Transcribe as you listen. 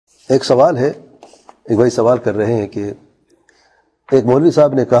ایک سوال ہے، ایک بھائی سوال کر رہے ہیں کہ ایک مولوی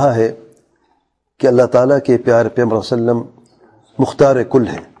صاحب نے کہا ہے کہ اللہ تعالیٰ کے پیارے پیغمبر صلی اللہ علیہ وسلم مختار کل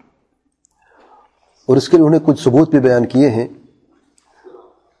ہیں، اور اس کے لیے انہوں نے کچھ ثبوت بھی بیان کیے ہیں۔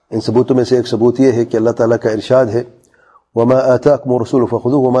 ان ثبوتوں میں سے ایک ثبوت یہ ہے کہ اللہ تعالیٰ کا ارشاد ہے وَمَا آتَاكُمُ الرَّسُولُ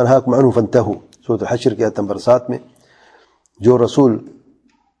فَخُذُوهُ وَمَا نَهَاكُمْ عَنْهُ فَانْتَهُوا، سورۃ الحشر کی آیت نمبر 7 میں، جو رسول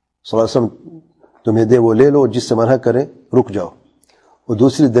صلی اللہ علیہ وسلم تمہیں دے وہ لے لو، جس سے منع کریں رک جاؤ۔ اور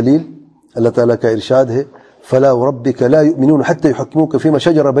دوسری دلیل اللہ تعالیٰ کا ارشاد ہے فَلَا وَرَبِّكَ لَا يُؤْمِنُونَ حَتَّى يُحَكِّمُوكَ فِيمَا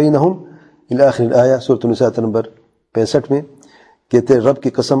شَجَرَ بَيْنَهُمْ إِلَى آخر الآیہ، سورۃ النساء نمبر 65 میں، کہ تیرے رب کی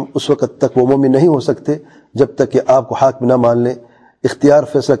قسم اس وقت تک وہ مومن نہیں ہو سکتے جب تک کہ آپ کو حاکم نہ مان لیں، اختیار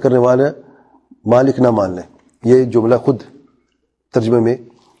فیصلہ کرنے والے مالک نہ مان لیں۔ یہ جملہ خود ترجمے میں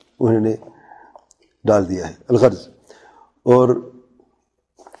انہوں نے ڈال دیا ہے، الغرض۔ اور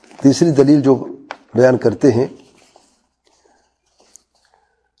تیسری دلیل جو بیان کرتے ہیں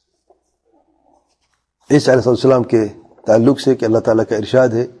عیسیٰ علیہ السلام کے تعلق سے کہ اللہ تعالیٰ کا ارشاد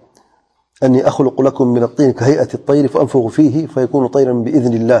ہے انی اخلق لکم من الطین کہیئۃ الطیر فانفخ فیہ فیکون طیرا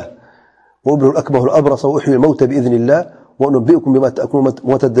باذن اللہ وابرئ الاکمہ الابرص واحیی الموتى باذن اللہ وانبئکم بما تأکلون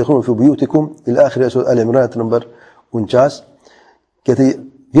وما تدخرون فی بیوتکم الی آخر سورۃ آل عمران نمبر 49۔ کہتے ہیں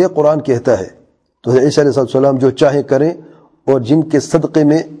یہ قرآن کہتا ہے تو عیسیٰ علیہ السلام جو چاہیں کریں، اور جن کے صدقے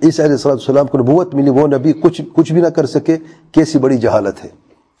میں عیسیٰ علیہ السلام کو نبوت ملی وہ نبی کچھ بھی نہ کر سکے، کیسی بڑی جہالت ہے۔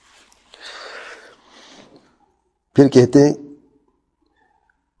 پھر کہتے ہیں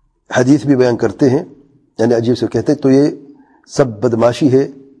حدیث بھی بیان کرتے ہیں، یعنی عجیب سے کہتے ہیں تو یہ سب بدماشی ہے۔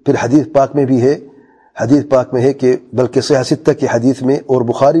 پھر حدیث پاک میں بھی ہے، حدیث پاک میں ہے کہ بلکہ صحیح ستہ کی حدیث میں اور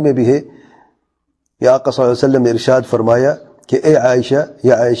بخاری میں بھی ہے کہ آقا صلی اللہ علیہ وسلم نے ارشاد فرمایا کہ اے عائشہ،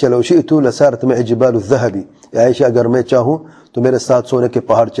 یا عائشہ لو شئت لسارت معي جبال الذهب، یا عائشہ اگر میں چاہوں تو میرے ساتھ سونے کے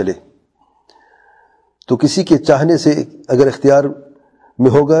پہاڑ چلے۔ تو کسی کے چاہنے سے اگر اختیار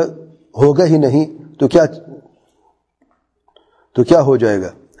میں ہوگا ہی نہیں تو کیا ہو جائے گا؟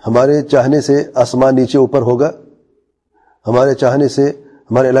 ہمارے چاہنے سے آسمان نیچے اوپر ہوگا، ہمارے چاہنے سے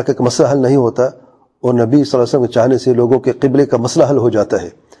ہمارے علاقے کا مسئلہ حل نہیں ہوتا، اور نبی صلی اللہ علیہ وسلم کے چاہنے سے لوگوں کے قبلے کا مسئلہ حل ہو جاتا ہے۔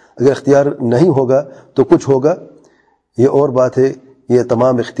 اگر اختیار نہیں ہوگا تو کچھ ہوگا، یہ اور بات ہے۔ یہ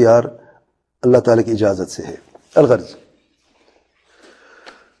تمام اختیار اللہ تعالیٰ کی اجازت سے ہے۔ الغرض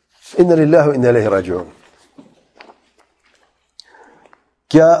ان للہ و انا الیہ راجعون۔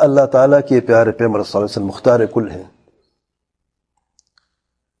 کیا اللہ تعالیٰ کے پیارے پیغمبر صلی اللہ علیہ وسلم مختار کل ہیں؟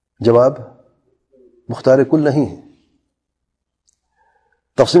 جواب مختار کل نہیں ہے۔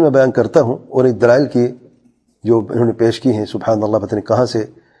 تفصیل میں بیان کرتا ہوں، اور ایک دلائل کی جو انہوں نے پیش کی ہیں، سبحان اللہ، پتہ نہیں کہاں سے،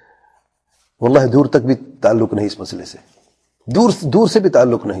 واللہ دور تک بھی تعلق نہیں اس مسئلے سے، دور سے بھی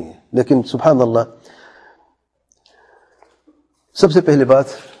تعلق نہیں ہے، لیکن سبحان اللہ۔ سب سے پہلی بات،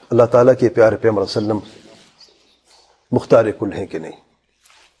 اللہ تعالیٰ کے پیارے پیغمبر صلی اللہ علیہ وسلم مختار کل ہیں کہ نہیں؟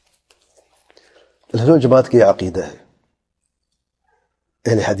 اہل جماعت کی عقیدہ ہے،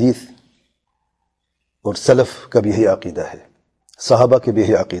 اہل حدیث اور سلف کا بھی یہی عقیدہ ہے، صحابہ کے بھی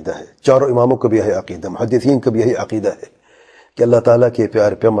یہی عقیدہ ہے، چاروں اماموں کا بھی یہی عقیدہ، محدثین کا بھی یہی عقیدہ ہے کہ اللہ تعالیٰ کے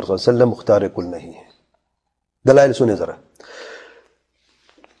پیارے پیغمبر صلی اللہ علیہ وسلم مختار کل نہیں ہے۔ دلائل سنیں ذرا۔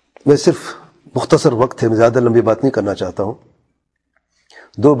 میں صرف مختصر وقت ہے، میں زیادہ لمبی بات نہیں کرنا چاہتا ہوں۔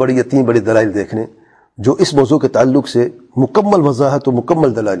 2 بڑی یا 3 بڑی دلائل دیکھنے جو اس موضوع کے تعلق سے مکمل وضاحت و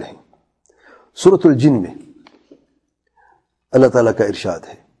مکمل دلائل ہیں۔ سورۃ الجن میں اللہ تعالیٰ کا ارشاد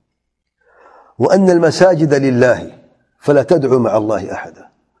ہے وَأَنَّ الْمَسَاجِدَ لِلَّهِ فَلَا تَدْعُوا مَعَ اللَّهِ أَحَدًا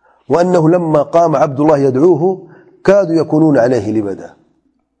وَأَنَّهُ لَمَّا قَامَ عَبْدُ اللَّهِ يَدْعُوهُ كَادُوا يَكُونُونَ عَلَيْهِ لِبَدًا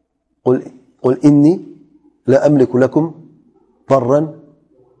قُلْ إِنِّي لَا أَمْلِكُ لَكُمْ ضَرًّا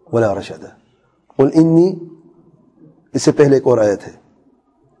وَلَا رَشَدًا۔ قُلْ إِنِّي، اس سے پہلے ایک اور آیت ہے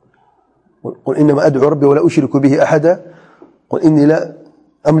قُلْ إِنَّمَا أَدْعُو رَبِّي وَلَا أُشْرِكُ بِهِ أَحَدًا قُلْ إِنِّي لَا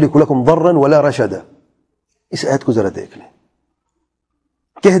أَمْلِكُ لَكُمْ ضَرًّا وَلَا رَشَدًا۔ اس آیت کو ذرا دیکھ لیں۔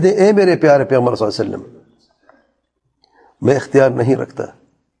 کہہ دیں اے میرے پیارے پیغمبر صلی اللہ علیہ وسلم، میں اختیار نہیں رکھتا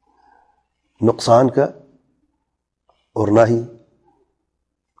نقصان کا اور نہ ہی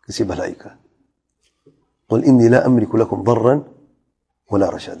کسی بھلائی کا۔ قل انی لا املک لکم ضرا ولا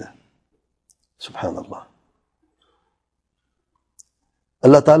رشدا۔ سبحان اللہ۔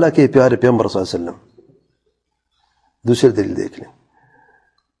 اللہ تعالیٰ کے پیارے پیغمبر صلی اللہ علیہ وسلم، دوسری دلیل دیکھ لیں،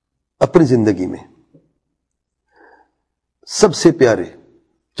 اپنی زندگی میں سب سے پیارے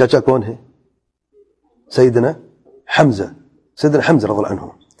چاچا کون ہیں؟ سیدنا حمزہ رضی اللہ عنہ،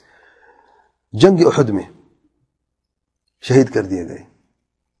 جنگ احد میں شہید کر دیے گئے۔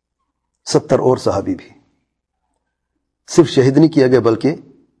 70 اور صحابی بھی صرف شہید نہیں کیا گیا بلکہ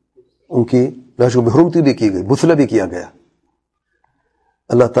ان کی لاشوں میں حرمتی بھی کی گئی، بتلا بھی کیا گیا۔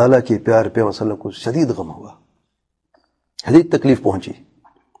 اللہ تعالیٰ کے پیارے پیغمبر صلی اللہ علیہ وسلم کو شدید غم ہوا، شدید تکلیف پہنچی۔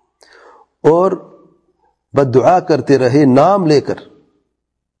 اور بد دعا کرتے رہے نام لے کر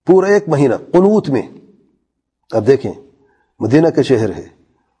پورا 1 مہینہ قنوت میں. اب دیکھیں مدینہ کا شہر ہے,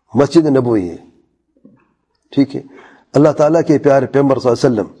 مسجد نبوی ہے, ٹھیک ہے, اللہ تعالیٰ کے پیارے پیغمبر صلی اللہ علیہ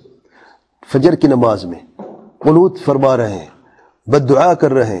وسلم فجر کی نماز میں قنوت فرما رہے ہیں, بد دعا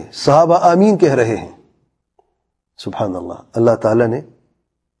کر رہے ہیں, صحابہ آمین کہہ رہے ہیں. سبحان اللہ, اللہ تعالیٰ نے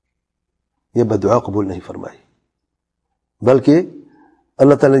یہ بد دعا قبول نہیں فرمائی, بلکہ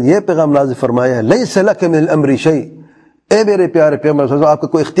اللہ تعالیٰ نے یہ پیغام نازل فرمایا ہے, لیس لک من الامر شیء, اے میرے پیارے پیغمبر صلی اللہ علیہ وسلم آپ کا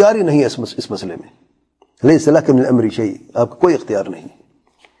کوئی اختیار ہی نہیں ہے اس مسئلے میں. لیس لک من الامر شیء, آپ کا کوئی اختیار نہیں.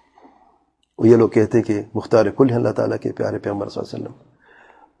 یہ لوگ کہتے ہیں کہ مختار-e-کل ہیں اللہ تعالیٰ کے پیارے پیغمبر صلی اللہ علیہ وسلم.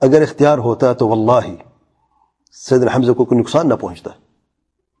 اگر اختیار ہوتا تو واللہ سیدنا حمزہ کو کوئی نقصان نہ پہنچتا.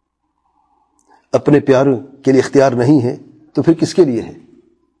 اپنے پیاروں کے لیے اختیار نہیں ہے تو پھر کس کے لیے ہے؟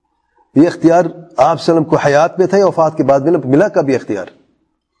 یہ اختیار آپ صلی اللہ علیہ وسلم کو حیات میں تھا یا وفات کے بعد ملا کبھی اختیار؟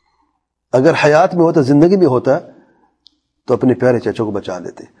 اگر حیات میں ہوتا, زندگی میں ہوتا, تو اپنے پیارے چچا کو بچا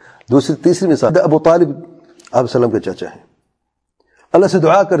لیتے. تیسری مثال, ابو طالب آپ صلی اللہ علیہ وسلم کے چچا ہیں. اللہ سے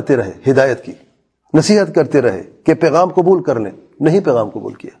دعا کرتے رہے ہدایت کی, نصیحت کرتے رہے کہ پیغام قبول کر لیں, نہیں پیغام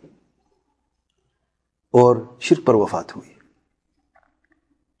قبول کیا اور شرک پر وفات ہوئی.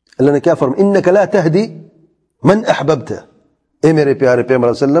 اللہ نے کیا فرمایا, انک لا تہدی من احببت, اے میرے پیارے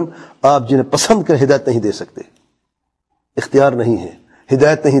پیغمبر صلی اللہ علیہ وسلم آپ جنہیں پسند کر ہدایت نہیں دے سکتے, اختیار نہیں ہے,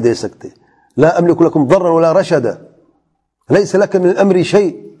 ہدایت نہیں دے سکتے. لا املک لکم ضرا ولا رشدا لیس لک من الامر شیء,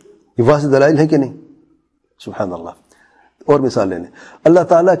 یہ واضح دلائل ہیں کہ نہیں؟ سبحان اللہ. اور مثال لے لیں, اللہ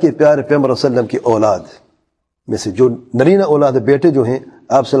تعالیٰ کے پیارے پیغمبر صلی اللہ علیہ وسلم کی اولاد میں سے جو نرینہ اولاد بیٹے جو ہیں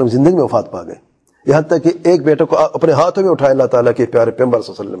آپ صلی اللہ علیہ وسلم زندگی میں وفات پا گئے, یہاں تک کہ ایک بیٹے کو اپنے ہاتھوں میں اٹھایا اللہ تعالیٰ کے پیارے پیغمبر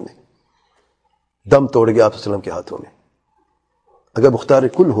صلی اللہ علیہ وسلم نے, دم توڑ گیا آپ صلی اللہ علیہ وسلم کے ہاتھوں میں. اگر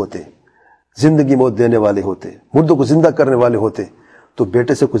مختار-e-کل ہوتے, زندگی موت دینے والے ہوتے, مردوں کو زندہ کرنے والے ہوتے, تو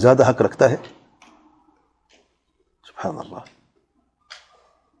بیٹے سے کوئی زیادہ حق رکھتا ہے؟ سبحان اللہ.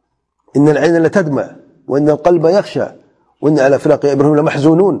 ان العین لتدمع وان القلب یخشع وان علی فراق ابراہیم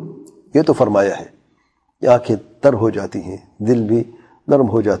لمحزونون, یہ تو فرمایا ہے. یہ آنکھیں تر ہو جاتی ہیں, دل بھی نرم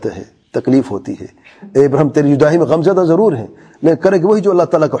ہو جاتا ہے, تکلیف ہوتی ہے. اے ابراہیم تیری جدائی میں غمزدہ ضرور ہیں, لیکن کرے گی وہی جو اللہ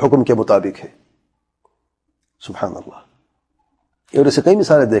تعالیٰ کا حکم کے مطابق ہے. سبحان اللہ. اور اسے کئی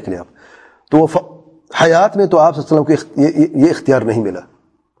مثالیں دیکھ لیں آپ. تو حیات میں تو آپ صلی اللہ علیہ وسلم کو یہ اختیار نہیں ملا,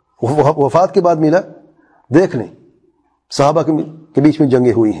 وفات کے بعد ملا. دیکھ لیں صحابہ کے بیچ میں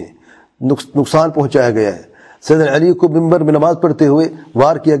جنگیں ہوئی ہیں, نقصان پہنچایا گیا ہے. سیدنا علی کو منبر میں نماز پڑھتے ہوئے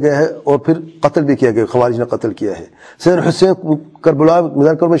وار کیا گیا ہے اور پھر قتل بھی کیا گیا, خوارج نے قتل کیا ہے. سیدنا حسین کو کربلا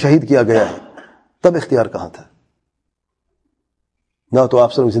میں شہید کیا گیا ہے. تب اختیار کہاں تھا؟ نہ تو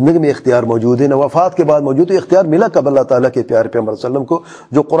آپ صلی زندگی میں اختیار موجود ہے, نہ وفات کے بعد موجود ہے. اختیار ملا کب اللہ تعالیٰ کے پیارے پیغمبر صلی اللہ علیہ وسلم کو,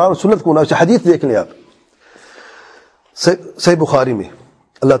 جو قرآن و سنت کو حدیث دیکھ لیں آپ. صحیح بخاری میں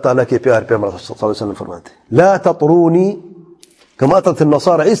اللہ تعالیٰ کے پیارے پیغمبر صلی اللہ علیہ وسلم فرماتے ہیں, لا تطرونی کما اطرت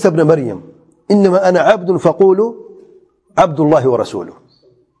النصارى عیسی ابن مریم انما انا عبد فقولوا عبد اللہ ورسولہ.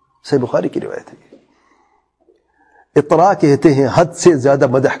 صحیح بخاری کی روایت ہے. اطراء کہتے ہیں حد سے زیادہ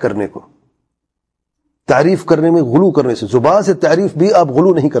مدح کرنے کو, تعریف کرنے میں غلو کرنے سے. زبان سے تعریف بھی آپ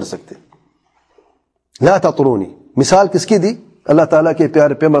غلو نہیں کر سکتے. لا تطرونی, مثال کس کی دی؟ اللہ تعالیٰ کے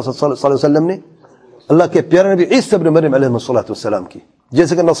پیارے پیغمبر صلی اللہ علیہ وسلم نے اللہ کے پیارے نبی عیسی ابن مریم علیہ السلام کی,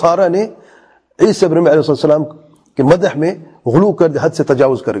 جیسے کہ نصارہ نے عیسی ابن مریم علیہ السلام کے مدح میں غلو کر حد سے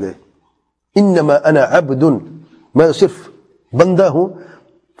تجاوز کر گئے. انما انا عبد, میں صرف بندہ ہوں.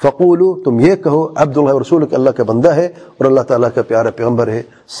 فقولو, تم یہ کہو عبد اللہ ورسولہ کہ اللہ کا بندہ ہے اور اللہ تعالیٰ کا پیارا پیغمبر ہے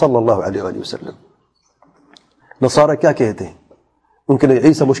صلی اللہ علیہ وآلہ وسلم. نصارہ کیا کہتے ہیں؟ ان کے لیے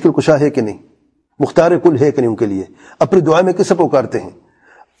عیسی مشکل کشا ہے کہ نہیں, مختار-e-کل ہے کہ نہیں ان کے لیے؟ اپنی دعا میں کسے پکارتے ہیں؟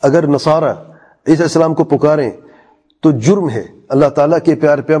 اگر نصارہ عیسی علیہ السلام کو پکاریں تو جرم ہے. اللہ تعالیٰ کے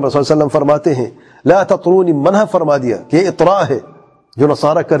پیارے پیغمبر صلی اللہ علیہ وسلم فرماتے ہیں لا تطرونی, منع فرما دیا کہ یہ اطراء ہے جو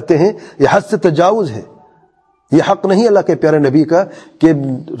نصارہ کرتے ہیں, یہ حد سے تجاوز ہے. یہ حق نہیں اللہ کے پیارے نبی کا کہ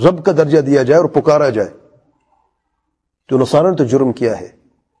رب کا درجہ دیا جائے اور پکارا جائے. تو نصارہ نے تو جرم کیا ہے.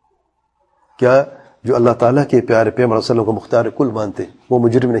 کیا جو اللہ تعالیٰ کے پیارے پیغمبر صلی اللہ علیہ وسلم کو مختار-e-کل مانتے وہ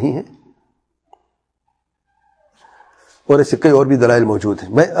مجرم نہیں ہیں؟ اور ایسے کئی اور بھی دلائل موجود ہیں.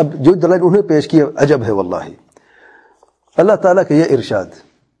 میں اب جو دلائل انہیں پیش کیا عجب ہے واللہ. اللہ تعالیٰ کا یہ ارشاد,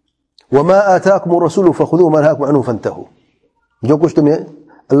 وما آتاکم الرسول فخذوه وما نهاکم عنه فانتهوا, جو کچھ تمہیں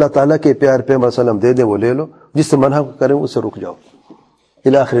اللہ تعالیٰ کے پیارے پیغمبر صلی اللہ علیہ وسلم دے دیں وہ لے لو, جس سے منع کریں اس سے رک جاؤ.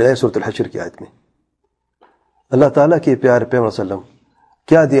 الی آخر آیت سورۃ الحشر کی آیت میں اللہ تعالیٰ کے پیارے پیغمبر صلی اللہ علیہ وسلم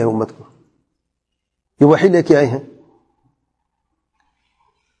کیا دیا ہے امت کو؟ یہ وحی لے کے آئے ہیں,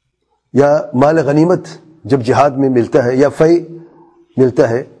 یا مال غنیمت جب جہاد میں ملتا ہے یا فی ملتا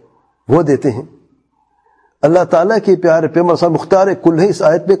ہے وہ دیتے ہیں. اللہ تعالیٰ کے پیارے پیغمبر صلی اللہ علیہ وسلم مختار کل ہے، اس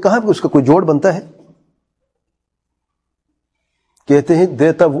آیت میں کہاں پہ اس کا کوئی جوڑ بنتا ہے؟ کہتے ہیں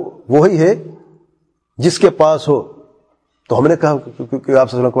دیتا وہی ہے جس کے پاس ہو. تو ہم نے کہا کہ آپ صلی اللہ علیہ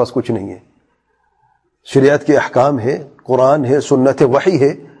وسلم کے پاس کچھ نہیں ہے. شریعت کے احکام ہے، قرآن ہے، سنت ہے، وحی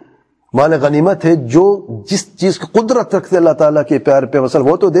ہے، مال غنیمت ہے، جو جس چیز کی قدرت رکھتے اللہ تعالیٰ کے پیارے پیغمبر صلی اللہ علیہ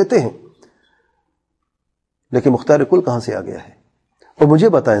وسلم وہ تو دیتے ہیں. لیکن مختار کل کہاں سے آ گیا ہے؟ اور مجھے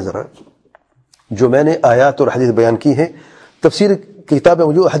بتائیں ذرا، جو میں نے آیات اور حدیث بیان کی ہیں، تفسیر کی کتابیں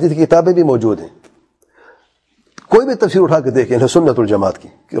موجود، حدیث کی کتابیں بھی موجود ہیں. کوئی بھی تفسیر اٹھا کے دیکھیں سنت الجماعت کی،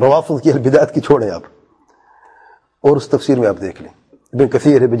 روافض کی، بدعت کی چھوڑیں آپ، اور اس تفسیر میں آپ دیکھ لیں، ابن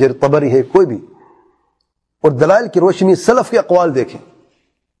کثیر ہے، بجر طبری ہے، کوئی بھی، اور دلائل کی روشنی سلف کے اقوال دیکھیں،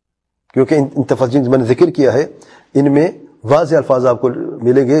 کیونکہ ان تفسیر میں نے ذکر کیا ہے، ان میں واضح الفاظ آپ کو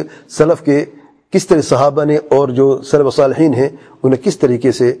ملیں گے سلف کے کس طرح صحابہ نے اور جو سلف صالحین ہیں انہیں کس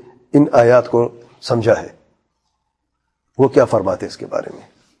طریقے سے ان آیات کو سمجھا ہے، وہ کیا فرماتے ہیں اس کے بارے میں.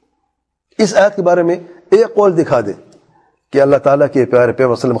 اس آیت کے بارے میں ایک قول دکھا دے کہ اللہ تعالیٰ کے پیارے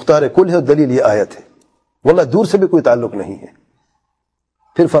پیغمبر صلی اللہ علیہ وسلم مختار کل ہے اور دلیل یہ آیت ہے، واللہ دور سے بھی کوئی تعلق نہیں ہے.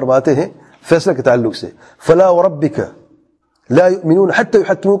 پھر فرماتے ہیں فیصلہ کے تعلق سے فلا وربک لا یؤمنون حتی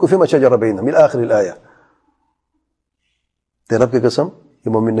یحکموک فیما شجر بینہم الى آخر الآیہ، تیرے رب کی قسم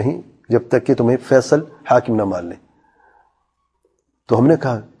یہ مومن نہیں جب تک کہ تمہیں فیصل حاکم نہ مان لیں. تو ہم نے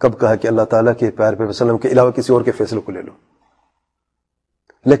کہا، کب کہا کہ اللہ تعالیٰ کے پیارے پیغمبر صلی اللہ علیہ وسلم کے علاوہ کسی اور کے فیصلے کو لے لو؟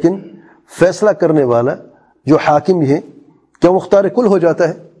 لیکن فیصلہ کرنے والا جو حاکم ہے کیا مختار کل ہو جاتا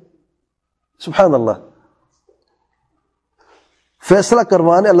ہے؟ سبحان اللہ. فیصلہ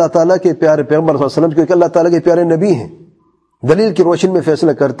کروانے اللہ تعالیٰ کے پیارے پیغمبر صلی اللہ علیہ وسلم، کیونکہ اللہ تعالیٰ کے پیارے نبی ہیں، دلیل کی روشنی میں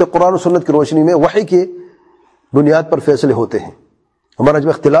فیصلہ کرتے، قرآن و سنت کی روشنی میں، وحی کی بنیاد پر فیصلے ہوتے ہیں. ہمارا جب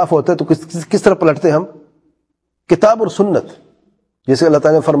اختلاف ہوتا ہے تو کس طرح پلٹتے ہیں ہم؟ کتاب اور سنت، جیسے اللہ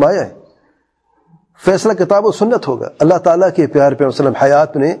تعالیٰ نے فرمایا ہے فیصلہ کتاب و سنت ہوگا. اللہ تعالیٰ کے پیارے پیغمبر صلی اللہ علیہ وسلم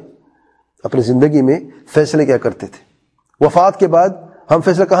حیات میں اپنی زندگی میں فیصلے کیا کرتے تھے، وفات کے بعد ہم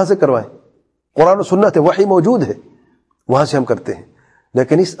فیصلہ کہاں سے کروائیں؟ قرآن و سنت ہے، وحی موجود ہے، وہاں سے ہم کرتے ہیں.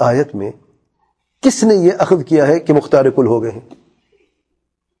 لیکن اس آیت میں کس نے یہ اخذ کیا ہے کہ مختار کل ہو گئے ہیں؟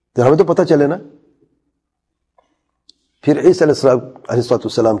 تو ہمیں تو پتہ چلے نا. پھر عیسی علیہ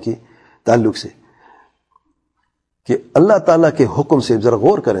السلام کی تعلق سے کہ اللہ تعالیٰ کے حکم سے ذرا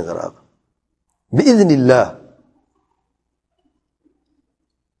غور کریں ذرا آپ، بِإِذْنِ اللہ،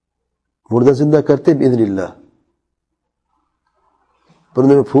 مردہ زندہ کرتے بِإِذْنِ اللہ،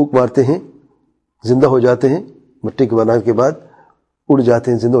 پرندے میں پھونک مارتے ہیں زندہ ہو جاتے ہیں، مٹی کے بنانے کے بعد اڑ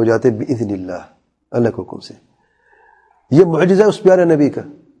جاتے ہیں، زندہ ہو جاتے ہیں بِإِذْنِ اللہ، اللہ کے حکم سے. یہ معجزہ ہے اس پیارے نبی کا،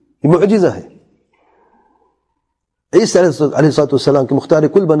 یہ معجزہ ہے. عیسی علیہ السلام کے مختار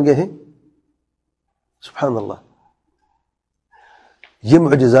کل بن گئے ہیں. سبحان اللہ. یہ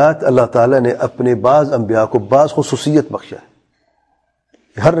معجزات اللہ تعالیٰ نے اپنے بعض انبیاء کو بعض خصوصیت بخشا ہے.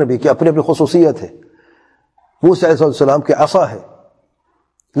 ہر نبی کی اپنی اپنی خصوصیت ہے. موسیٰ علیہ السلام کے عصا ہے،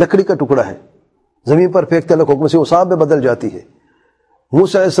 لکڑی کا ٹکڑا ہے، زمین پر پھینکتے اللہ کے حکم سے وہ سانپ میں بدل جاتی ہے.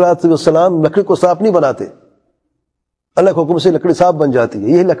 موسیٰ علیہ السلام لکڑی کو سانپ نہیں بناتے، اللہ کے حکم سے لکڑی سانپ بن جاتی ہے.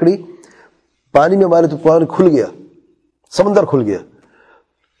 یہی لکڑی پانی میں مارے تو پانی کھل گیا، سمندر کھل گیا.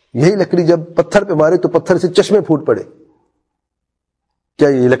 یہی لکڑی جب پتھر پہ مارے تو پتھر سے چشمے پھوٹ پڑے. کیا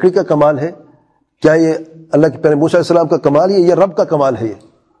یہ لکڑی کا کمال ہے؟ کیا یہ اللہ کے پیارے موسیٰ علیہ السلام کا کمال ہے؟ یہ رب کا کمال ہے. یہ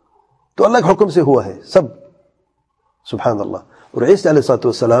تو اللہ کے حکم سے ہوا ہے سب. سبحان اللہ. اور عیسی علیہ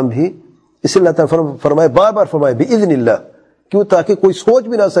السلام بھی اس لیے اللہ تعالیٰ فرمائے، بار بار فرمائے بِإِذْنِ اللہ، کیوں؟ تاکہ کوئی سوچ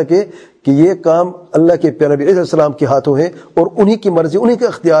بھی نہ سکے کہ یہ کام اللہ کے پیارے نبی علیہ السلام کے ہاتھوں ہے اور انہی کی مرضی، انہی کا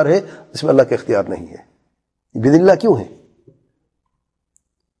اختیار ہے، اس میں اللہ کا اختیار نہیں ہے. بِإِذْنِ اللہ کیوں ہے؟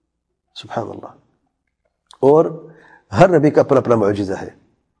 سبحان اللہ. اور ہر نبی کا اپنا اپنا معجزہ ہے.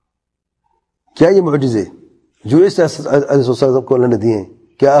 کیا یہ معجزے جو عیسی علیہ السلام کو اللہ نے دیے ہیں،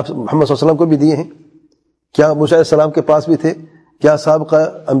 کیا آپ محمد صلی اللہ علیہ وسلم کو بھی دیے ہیں؟ کیا موسیٰ علیہ السلام کے پاس بھی تھے؟ کیا سابقہ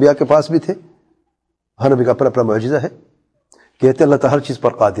انبیاء کے پاس بھی تھے؟ ہر نبی کا اپنا اپنا معجزہ ہے. کہتے ہیں اللہ تعالیٰ ہر چیز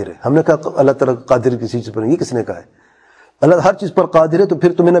پر قادر ہے. ہم نے کہا اللہ تعالیٰ قادر کسی چیز پر نہیں، یہ کس نے کہا ہے؟ اللہ ہر چیز پر قادر ہے، تو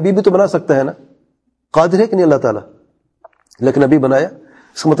پھر تمہیں نبی بھی تو بنا سکتا ہے نا. قادر ہے کہ نہیں اللہ تعالیٰ؟ لیکن نبی بنایا.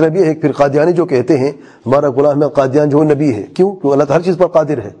 اس کا مطلب یہ ہے کہ پھر قادیانی جو کہتے ہیں ہمارا غلام ہے قادیان جو نبی ہے، کیوں؟ کیوں اللہ تعالیٰ ہر چیز پر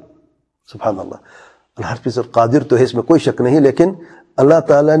قادر ہے. سبحان اللہ. اللہ ہر چیز پر قادر تو ہے، اس میں کوئی شک نہیں، لیکن اللہ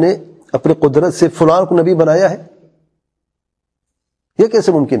تعالیٰ نے اپنی قدرت سے فلان کو نبی بنایا ہے، یہ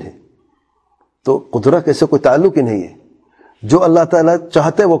کیسے ممکن ہے؟ تو قدرت کیسے کوئی تعلق ہی نہیں ہے. جو اللہ تعالیٰ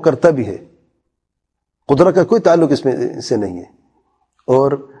چاہتا ہے وہ کرتا بھی ہے. قدرت کا کوئی تعلق اس میں سے نہیں ہے.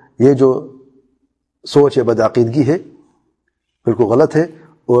 اور یہ جو سوچ ہے بدعقیدگی ہے، بالکل غلط ہے.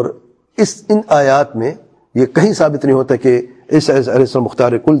 اور ان آیات میں یہ کہیں ثابت نہیں ہوتا کہ عیسی علیہ السلام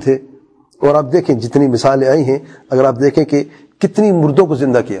مختار کل تھے. اور آپ دیکھیں جتنی مثالیں آئی ہیں، اگر آپ دیکھیں کہ کتنی مردوں کو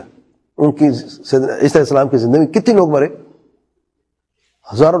زندہ کیا، ان کی عیسیٰ علیہ السلام کی زندگی میں کتنے لوگ مرے،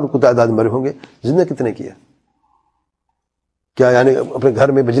 ہزاروں کو تعداد مرے ہوں گے، زندہ کتنے کیا؟ کیا یعنی اپنے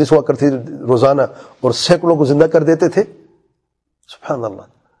گھر میں مجلس ہوا کرتی روزانہ اور سینکڑوں کو زندہ کر دیتے تھے؟ سبحان اللہ،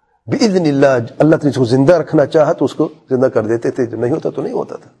 باذن اللہ، اللہ نے اس کو زندہ رکھنا چاہا تو اس کو زندہ کر دیتے تھے، جو نہیں ہوتا تو نہیں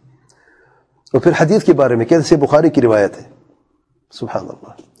ہوتا تھا۔ اور پھر حدیث کے بارے میں کیسے بخاری کی روایت ہے، سبحان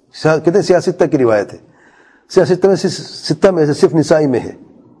اللہ، کہتے سیاستہ کی روایت ہے، سیاستہ میں سے ستہ میں سے صرف نسائی میں ہے،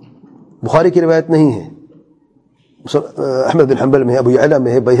 بخاری کی روایت نہیں ہے، احمد بن حنبل میں ہے، ابو یعلا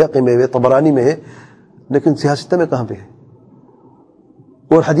میں ہے، بیہقی میں ہے، طبرانی میں ہے، لیکن سیاستہ میں کہاں پہ ہے؟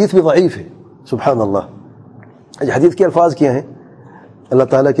 اور حدیث بھی ضعیف ہے، سبحان اللہ۔ حدیث کے الفاظ کیا ہیں؟ اللہ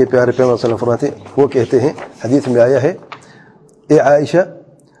تعالیٰ کے پیارے پیغمبر صلی اللہ علیہ وسلم فرماتے ہیں، وہ کہتے ہیں، حدیث میں آیا ہے، اے عائشہ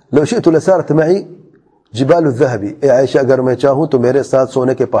لو شئت لسارت معی جبال الذهب، اے عائشہ اگر میں چاہوں تو میرے ساتھ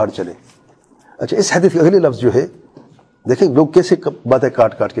سونے کے پہاڑ چلے۔ اچھا، اس حدیث کا اگلی لفظ جو ہے، دیکھیں لوگ کیسے باتیں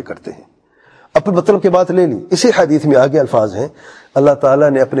کاٹ کاٹ کے کرتے ہیں، اپنے مطلب کی بات لے لی۔ اسی حدیث میں آگے الفاظ ہیں، اللہ تعالیٰ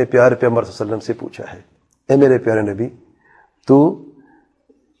نے اپنے پیارے پیغمبر صلی اللہ علیہ وسلم سے پوچھا ہے، اے میرے پیارے نبی، تو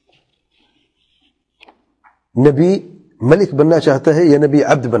نبی ملک بننا چاہتا ہے یا نبی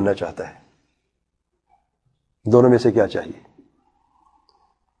عبد بننا چاہتا ہے؟ دونوں میں سے کیا چاہیے؟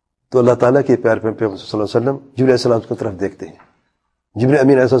 تو اللہ تعالیٰ کے پیارے پیغمبر صلی اللہ علیہ وسلم جبریل علیہ السلام کی طرف دیکھتے ہیں، جبریل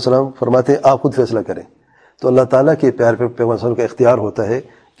امین علیہ السلام فرماتے ہیں آپ خود فیصلہ کریں۔ تو اللہ تعالیٰ کے پیارے پیغمبر صلی اللہ علیہ وسلم کا اختیار ہوتا ہے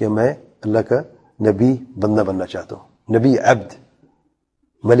کہ میں اللہ کا نبی بننا چاہتا ہوں، نبی عبد،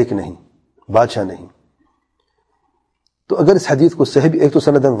 ملک نہیں، بادشاہ نہیں۔ تو اگر اس حدیث کو صحیح، ایک تو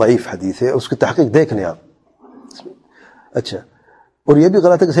سندن ضعیف حدیث ہے، اس کی تحقیق دیکھ لیں آپ۔ اچھا، اور یہ بھی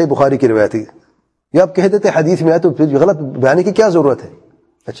غلط ہے کہ صحیح بخاری کی روایت ہے، یا آپ کہہ دیتے حدیث میں آئے تو پھر غلط بیان کی کیا ضرورت ہے؟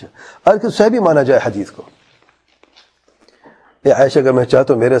 اچھا، اگر صحیح بھی مانا جائے حدیث کو، اے عائشہ اگر میں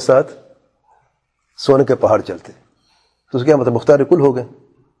چاہتا ہوں میرے ساتھ سونے کے پہاڑ چلتے، تو اس کا کیا مطلب؟ مختار کل ہو گئے۔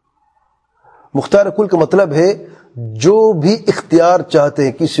 مختار کل کا مطلب ہے جو بھی اختیار چاہتے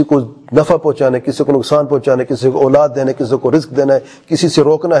ہیں، کسی کو نفع پہنچانے، کسی کو نقصان پہنچانے، کسی کو اولاد دینا، کسی کو رزق دینا ہے، کسی سے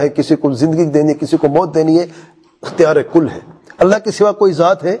روکنا ہے، کسی کو زندگی دینی ہے، کسی کو موت دینی ہے، اختیار کل ہے۔ اللہ کے سوا کوئی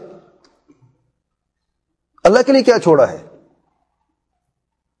ذات ہے؟ اللہ کے لیے کیا چھوڑا ہے؟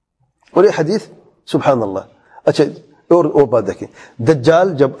 اور یہ حدیث، سبحان اللہ۔ اچھا، اور بات دیکھیں،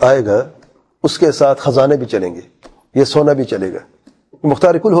 دجال جب آئے گا اس کے ساتھ خزانے بھی چلیں گے، یہ سونا بھی چلے گا،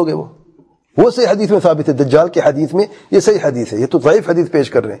 مختار کل ہو گئے۔ وہ صحیح حدیث میں ثابت ہے، دجال کے حدیث میں یہ صحیح حدیث ہے، یہ تو ضعیف حدیث پیش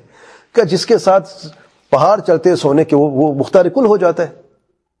کر رہے ہیں کہ جس کے ساتھ پہاڑ چلتے ہیں سونے کے، وہ مختار کل ہو جاتا ہے۔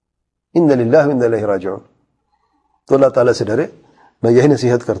 ان للہ و انا الیہ راجعون۔ تو اللہ تعالیٰ سے ڈرے۔ میں یہی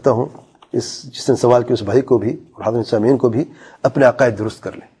نصیحت کرتا ہوں جس نے سوال کیا اس بھائی کو بھی اور حاضرین سامعین کو بھی، اپنے عقائد درست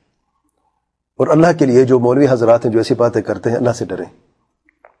کر لیں، اور اللہ کے لیے جو مولوی حضرات ہیں جو ایسی باتیں کرتے ہیں، اللہ سے ڈریں،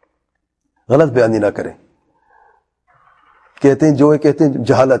 غلط بیانی نہ کریں۔ کہتے ہیں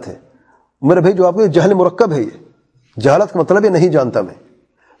جہالت ہے، میرے بھائی جو آپ کو جہل مرکب ہے، یہ جہالت کا مطلب یہ نہیں جانتا میں،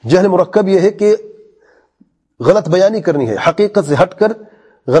 جہل مرکب یہ ہے کہ غلط بیانی کرنی ہے، حقیقت سے ہٹ کر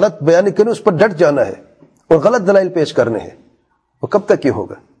غلط بیانی کرنی، اس پر ڈٹ جانا ہے اور غلط دلائل پیش کرنے ہیں، وہ کب تک یہ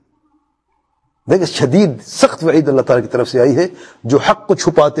ہوگا؟ دیکھیں، شدید سخت وعید اللہ تعالیٰ کی طرف سے آئی ہے جو حق کو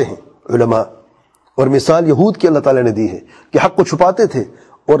چھپاتے ہیں علماء، اور مثال یہود کی اللہ تعالیٰ نے دی ہے کہ حق کو چھپاتے تھے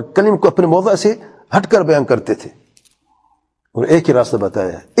اور کلم کو اپنے موضع سے ہٹ کر بیان کرتے تھے، اور ایک ہی راستہ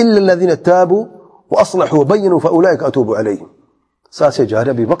بتایا ہے، الا الذين تابوا واصلحوا وبينوا فاولئك اتوب عليهم۔ ساتھ جاری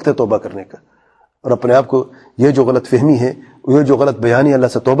ابھی وقت ہے توبہ کرنے کا، اور اپنے آپ کو یہ جو غلط فہمی ہے، یہ جو غلط بیانی، اللہ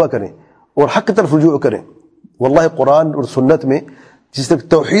سے توبہ کریں اور حق کی طرف رجوع کریں۔ واللہ قرآن اور سنت میں جس طرح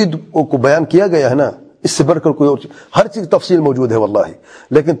توحید کو بیان کیا گیا ہے نا، اس سے بڑھ کر کوئی اور ہر چیز تفصیل موجود ہے واللہ،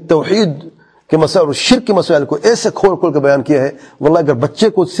 لیکن توحید کے مسائل اور شرک کے مسائل کو ایسے کھول کھول کے بیان کیا ہے، واللہ اگر بچے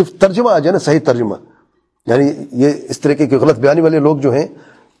کو صرف ترجمہ آ جائے نا، صحیح ترجمہ، یعنی یہ اس طریقے کے غلط بیانی والے لوگ جو ہیں،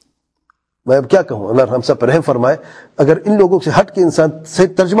 میں اب کیا کہوں، اللہ ہم سب پر رحم فرمائے، اگر ان لوگوں سے ہٹ کے انسان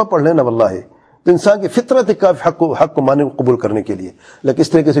صحیح ترجمہ پڑھ لینا واللہ تو انسان کی فطرت کافی حق کو ماننے قبول کرنے کے لیے۔ لیکن اس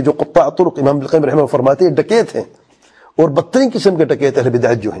طریقے سے جو قطاع طرق، امام ابن القیم رحمہ اللہ فرماتے ہیں، ڈکیت ہیں، اور بدترین قسم کے ڈکیت اہل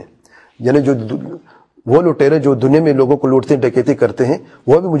بدعت جو ہیں، یعنی جو وہ لٹیرے جو دنیا میں لوگوں کو لوٹتے ہیں، ڈکیتی کرتے ہیں،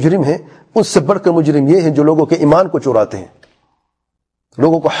 وہ بھی مجرم ہیں۔ اس سے بڑھ کر مجرم یہ ہیں جو لوگوں کے ایمان کو چوراتے ہیں،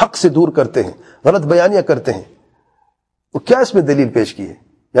 لوگوں کو حق سے دور کرتے ہیں، غلط بیانیاں کرتے ہیں۔ وہ کیا اس میں دلیل پیش کی ہے؟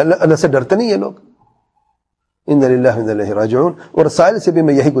 یا اللہ سے ڈرتے نہیں یہ لوگ؟ ان للہ و انا الیہ راجعون۔ اور رسائل سے بھی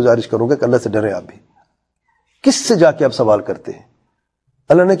میں یہی گزارش کروں گا کہ اللہ سے ڈریں آپ بھی۔ کس سے جا کے آپ سوال کرتے ہیں؟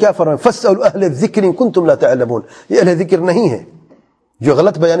 اللہ نے کیا فرمایا؟ فاسألوا اہل الذکر ان کنتم لا تعلمون۔ یہ اہل ذکر نہیں ہے جو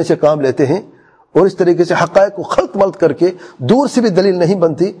غلط بیانی سے کام لیتے ہیں اور اس طریقے سے حقائق کو خلط ملط کر کے دور سے بھی دلیل نہیں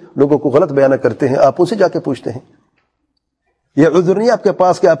بنتی، لوگوں کو غلط بیانہ کرتے ہیں، آپ ان سے جا کے پوچھتے ہیں۔ یہ عذر نہیں آپ کے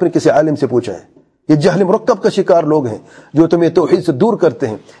پاس کہ آپ نے کسی عالم سے پوچھا ہے. یہ جہل مرکب کا شکار لوگ ہیں جو تمہیں توحید سے دور کرتے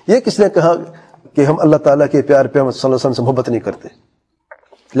ہیں. یہ کس نے کہا کہ ہم اللہ تعالیٰ کے پیار پیغمبر صلی اللہ علیہ وسلم سے محبت نہیں کرتے؟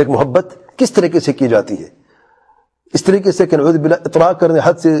 لیکن محبت کس طریقے سے کی جاتی ہے؟ اس طریقے سے کہ نعوذ باللہ اطراء کرنے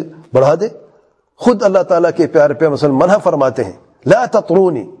حد سے بڑھا دے. خود اللہ تعالیٰ کے پیار پیغمبر صلی اللہ علیہ وسلم منع فرماتے ہیں لا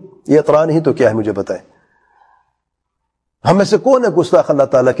تطرونی. یہ اطراء نہیں تو کیا ہے مجھے بتائیں. ہم میں سے کون ہے گستاخ اللہ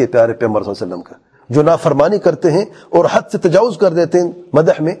تعالیٰ کے پیارے پیغمبر صلی اللہ علیہ وسلم کا جو نافرمانی کرتے ہیں اور حد سے تجاوز کر دیتے ہیں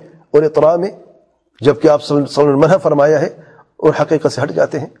مدح میں اور اطراء میں، جبکہ آپ صلی اللہ علیہ وسلم نے منع فرمایا ہے اور حقیقت سے ہٹ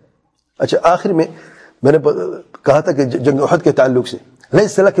جاتے ہیں. اچھا آخر میں نے کہا تھا کہ جنگ احد کے تعلق سے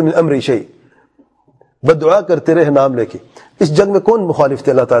لیس لک من الامر شیء، بد دعا کرتے رہے نام لے کے. اس جنگ میں کون مخالف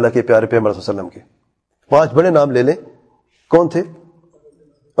تھے اللہ تعالیٰ کے پیارے پیغمبر صلی اللہ علیہ وسلم کے؟ 5 بڑے نام لے لیں. کون تھے؟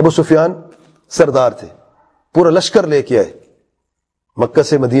 ابو سفیان سردار تھے، پورا لشکر لے کے آئے مکہ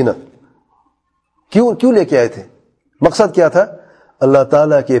سے مدینہ. کیوں لے کے آئے تھے؟ مقصد کیا تھا؟ اللہ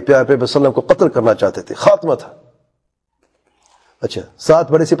تعالیٰ کے پیارے پیغمبر صلی اللہ علیہ وسلم کو قتل کرنا چاہتے تھے، خاتمہ تھا. اچھا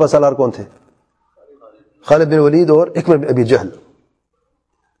 7 بڑے سپہ سالار کون تھے؟ خالد بن ولید اور اکرمہ بن ابی جہل.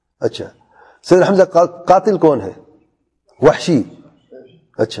 اچھا سید حمزہ قاتل کون ہے؟ وحشی.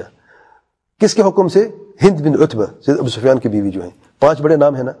 اچھا کس کے حکم سے؟ ہند بن عتبہ سید ابو سفیان کی بیوی جو ہیں. 5 بڑے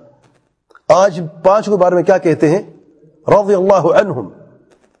نام ہیں نا. آج 5 کے بارے میں کیا کہتے ہیں؟ رضی اللہ عنہم.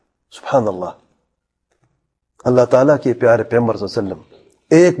 سبحان اللہ. اللہ تعالیٰ کے پیارے پیغمبر صلی اللہ علیہ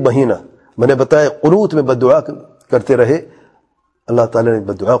وسلم 1 مہینہ میں نے بتایا قنوت میں بد دعا کرتے رہے. اللہ تعالیٰ نے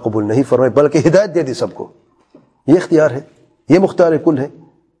بد دعا قبول نہیں فرمائی بلکہ ہدایت دے دی سب کو. یہ اختیار ہے، یہ مختار-e-کل ہے.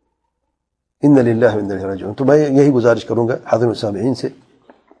 ان للہ و انا الیہ راجعون. تو میں یہی گزارش کروں گا حاضرین سامعین سے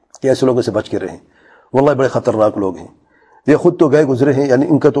کہ ایسے لوگوں سے بچ کے رہیں. واللہ بڑے خطرناک لوگ ہیں. یہ خود تو گئے گزرے ہیں، یعنی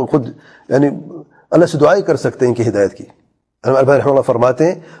ان کا تو خود یعنی اللہ سے دعائیں کر سکتے ہیں ان کی ہدایت کی. البانی رحمہ اللہ فرماتے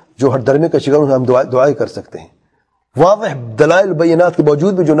ہیں جو ہر درمے کا شکار ہم دعائیں کر سکتے ہیں. واضح دلائل بینات کے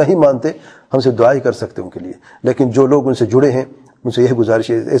باوجود بھی جو نہیں مانتے ہم سے دعائیں کر سکتے ہیں ان کے لیے. لیکن جو لوگ ان سے جڑے ہیں ان سے یہ گزارش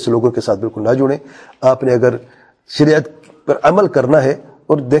ہے ایسے لوگوں کے ساتھ بالکل نہ جڑیں. آپ نے اگر شریعت پر عمل کرنا ہے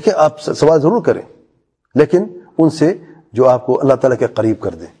اور دیکھیں آپ سوال ضرور کریں لیکن ان سے جو آپ کو اللہ تعالیٰ کے قریب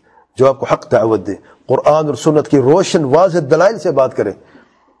کر دیں، جو آپ کو حق دعوت دے، قرآن اور سنت کی روشن واضح دلائل سے بات کریں.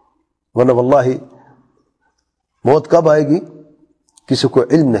 ورنہ واللہ موت کب آئے گی کسی کو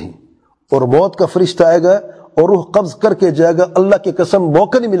علم نہیں، اور موت کا فرشتہ آئے گا اور روح قبض کر کے جائے گا. اللہ کی قسم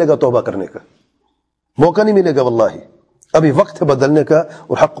موقع نہیں ملے گا توبہ کرنے کا، موقع نہیں ملے گا. واللہ ابھی وقت ہے بدلنے کا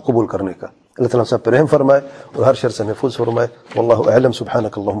اور حق کو قبول کرنے کا. اللہ تعالیٰ صاحب پر رحم فرمائے اور ہر شر سے محفوظ فرمائے. واللہ اعلم.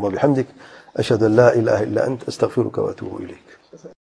 سبحانک اللہم و بحمدک اشہد ان لا الہ الا انت استغفرک و اتوب الیک.